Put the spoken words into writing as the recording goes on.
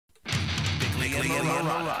Bickley and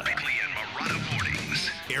Marotta. Bickley and Marotta mornings.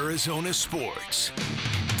 Arizona sports.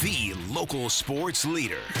 The local sports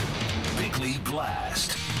leader. Bickley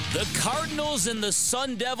Blast. The Cardinals and the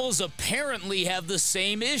Sun Devils apparently have the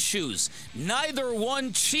same issues. Neither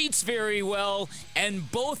one cheats very well,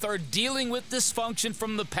 and both are dealing with dysfunction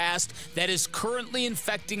from the past that is currently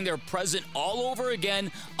infecting their present all over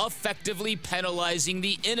again, effectively penalizing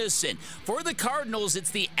the innocent. For the Cardinals,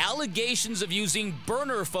 it's the allegations of using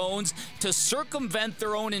burner phones to circumvent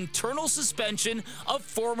their own internal suspension of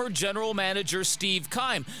former general manager Steve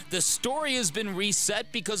Keim. The story has been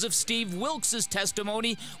reset because of Steve Wilkes'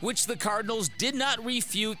 testimony, which the Cardinals did not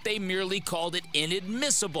refute. They merely called it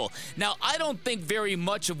inadmissible. Now, I don't think very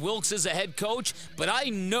much of Wilkes as a head coach, but I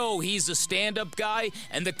know he's a stand-up guy,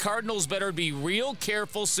 and the Cardinals better be real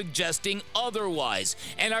careful suggesting otherwise.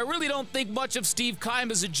 And I really don't think much of Steve Keim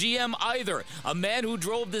as a GM either, a man who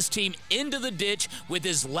drove this team into the ditch with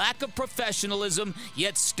his lack of professionalism,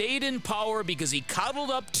 yet stayed in power because he coddled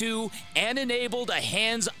up to and enabled a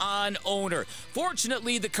hands-on owner.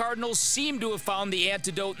 Fortunately, the Cardinals seem to have found the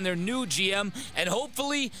antidote in their new GM, and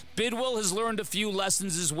hopefully Bidwell has learned a few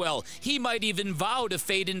lessons as well. He might even vow to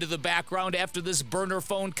fade into the background after this burner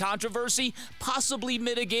phone controversy, possibly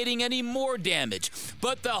mitigating any more damage.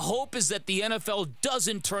 But the hope is that the NFL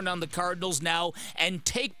doesn't turn on the Cardinals now and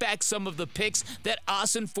take back some of the picks that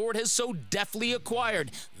Ford has so deftly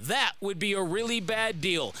acquired. That would be a really bad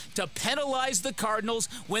deal, to penalize the Cardinals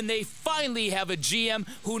when they finally have a GM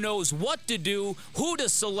who knows what to do, who to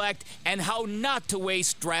select, and how not to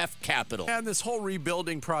waste draft capital. And this whole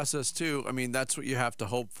rebuilding process, too, I mean, that's what you have to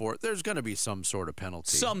hope for. There's going to be some sort of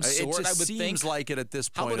penalty. Some sort, it just I would seems think. like it at this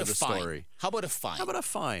point of the story. How about a fine? How about a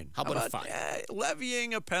fine? How about a fine?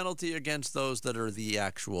 Levying a penalty against those that are the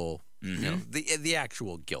actual, you know, the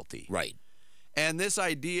actual guilty. Right. And this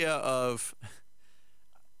idea of,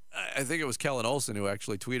 I think it was Kellen Olson who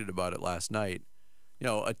actually tweeted about it last night, you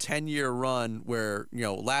know, a 10-year run where, you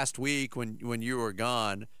know, last week when you were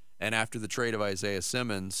gone and after the trade of Isaiah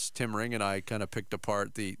Simmons, Tim Ring and I kind of picked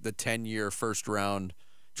apart the 10-year first-round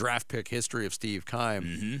draft pick history of Steve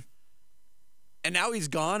Keim. And now he's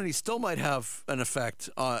gone, and he still might have an effect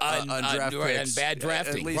on draft picks. And bad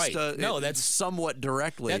drafting, at least, right. No, that's somewhat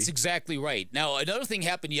directly. That's exactly right. Now, another thing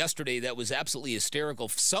happened yesterday that was absolutely hysterical.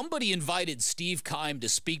 Somebody invited Steve Keim to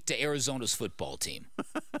speak to Arizona's football team.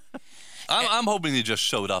 I'm hoping he just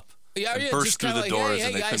showed up. And burst through the doors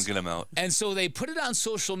and they couldn't get him out. And so they put it on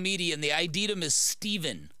social media, and they ID'd him as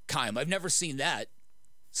Steven Keim. I've never seen that.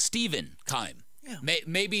 Steven Keim. Yeah.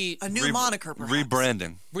 Maybe a new moniker, perhaps.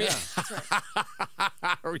 Rebranding. Yeah, that's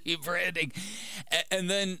right. Rebranding. And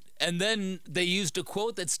then they used a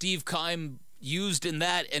quote that Steve Keim used in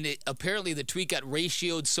that, and apparently the tweet got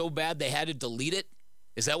ratioed so bad they had to delete it.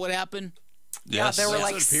 Is that what happened? Yes. Yeah, there were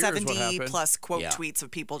like It appears what 70-plus quote tweets of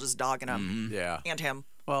people just dogging him and him.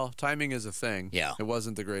 Well, timing is a thing. Yeah. It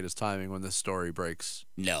wasn't the greatest timing when this story breaks.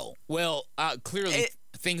 No. Well, clearly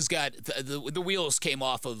things got the wheels came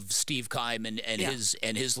off of Steve Keim and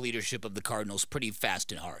his leadership of the Cardinals pretty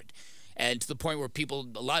fast and hard. And to the point where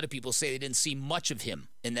a lot of people say they didn't see much of him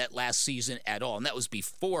in that last season at all. And that was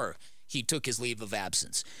before he took his leave of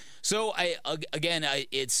absence. So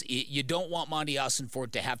you don't want Monty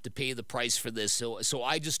Ford to have to pay the price for this. So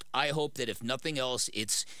I hope that if nothing else,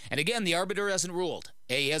 and again, the arbiter hasn't ruled.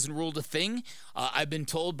 He hasn't ruled a thing. I've been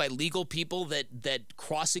told by legal people that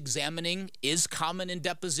cross-examining is common in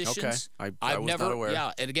depositions. Okay, I was not aware.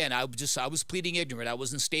 Yeah, and again, I was pleading ignorant. I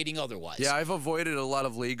wasn't stating otherwise. Yeah, I've avoided a lot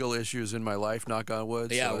of legal issues in my life, knock on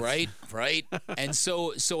wood. Yeah, so right. And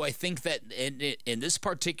so I think that in this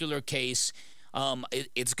particular case,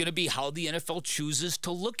 it's going to be how the NFL chooses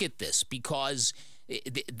to look at this, because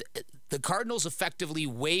the Cardinals effectively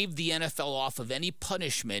waived the NFL off of any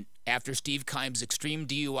punishment after Steve Keim's extreme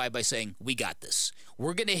DUI by saying, we got this.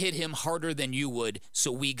 We're going to hit him harder than you would, so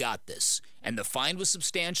we got this. And the fine was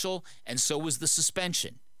substantial, and so was the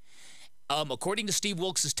suspension. According to Steve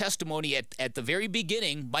Wilkes' testimony at the very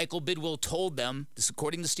beginning, Michael Bidwell told them, this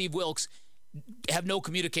according to Steve Wilkes, have no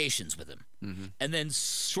communications with him. And then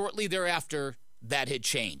shortly thereafter, that had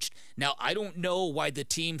changed. Now, I don't know why the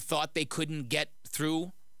team thought they couldn't get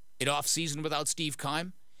through an offseason without Steve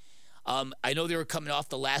Keim. I know they were coming off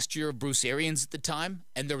the last year of Bruce Arians at the time,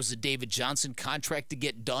 and there was a David Johnson contract to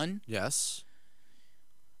get done. Yes.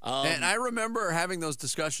 And I remember having those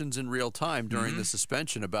discussions in real time during the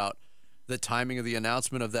suspension about the timing of the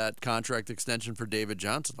announcement of that contract extension for David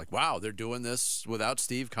Johnson. Like, wow, they're doing this without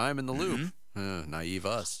Steve Keim in the loop. Naive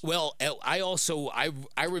us. Well,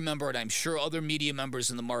 I remember, and I'm sure other media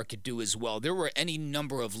members in the market do as well, there were any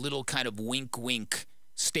number of little kind of wink-wink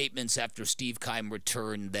statements after Steve Keim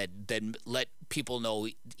returned that let people know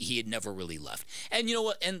he had never really left. And you know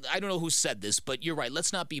what? And I don't know who said this, but you're right.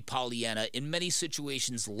 Let's not be Pollyanna. In many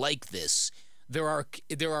situations like this, there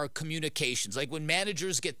are communications. Like when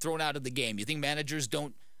managers get thrown out of the game, you think managers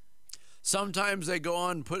don't? Sometimes they go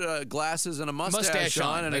on, put glasses and a mustache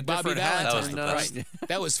on and like a different hat. That was the best. Right?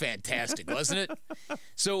 That was fantastic, wasn't it?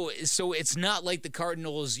 So it's not like the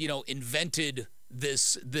Cardinals, invented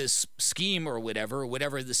this scheme or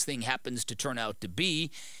whatever this thing happens to turn out to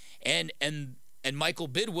be, and Michael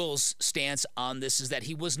Bidwill's stance on this is that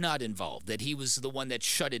he was not involved, that he was the one that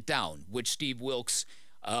shut it down, which Steve Wilkes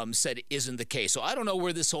said isn't the case. So I don't know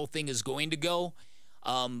where this whole thing is going to go.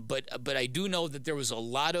 But I do know that there was a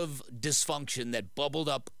lot of dysfunction that bubbled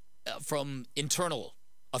up from internal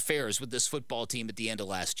affairs with this football team at the end of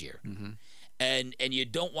last year. Mm-hmm. And you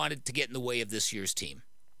don't want it to get in the way of this year's team.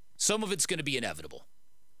 Some of it's going to be inevitable.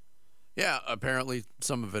 Yeah, apparently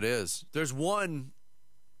some of it is. There's one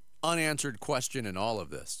unanswered question in all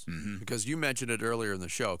of this, because you mentioned it earlier in the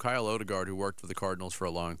show. Kyle Odegaard, who worked for the Cardinals for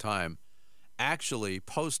a long time, actually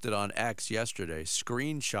posted on X yesterday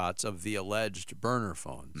screenshots of the alleged burner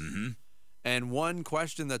phones. Mm-hmm. And one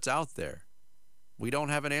question that's out there we don't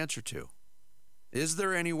have an answer to. Is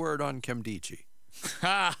there any word on Kemdichi?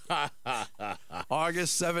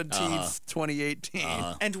 August 17th, 2018.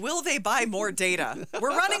 And will they buy more data?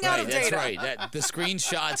 We're running out of data. That's right. The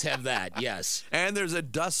screenshots have that, yes. And there's a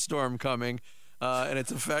dust storm coming. And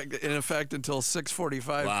it's in effect until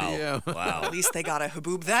 6:45 p.m. Wow. At least they got a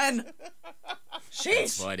haboob then. Sheesh.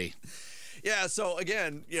 That's funny. Yeah, so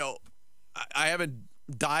again, I haven't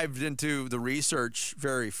dived into the research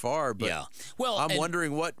very far, but I'm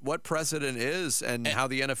wondering what precedent is and how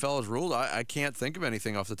the NFL has ruled. I can't think of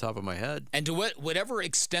anything off the top of my head. And to whatever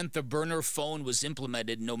extent the burner phone was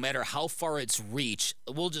implemented, no matter how far its reach,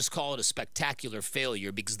 we'll just call it a spectacular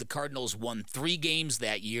failure because the Cardinals won 3 games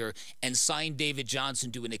that year and signed David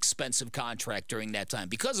Johnson to an expensive contract during that time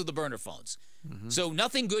because of the burner phones. Mm-hmm. So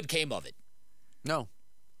nothing good came of it. No.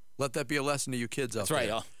 Let that be a lesson to you kids out there.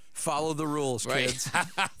 That's right. Follow the rules, kids.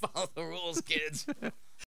 Follow the rules, kids.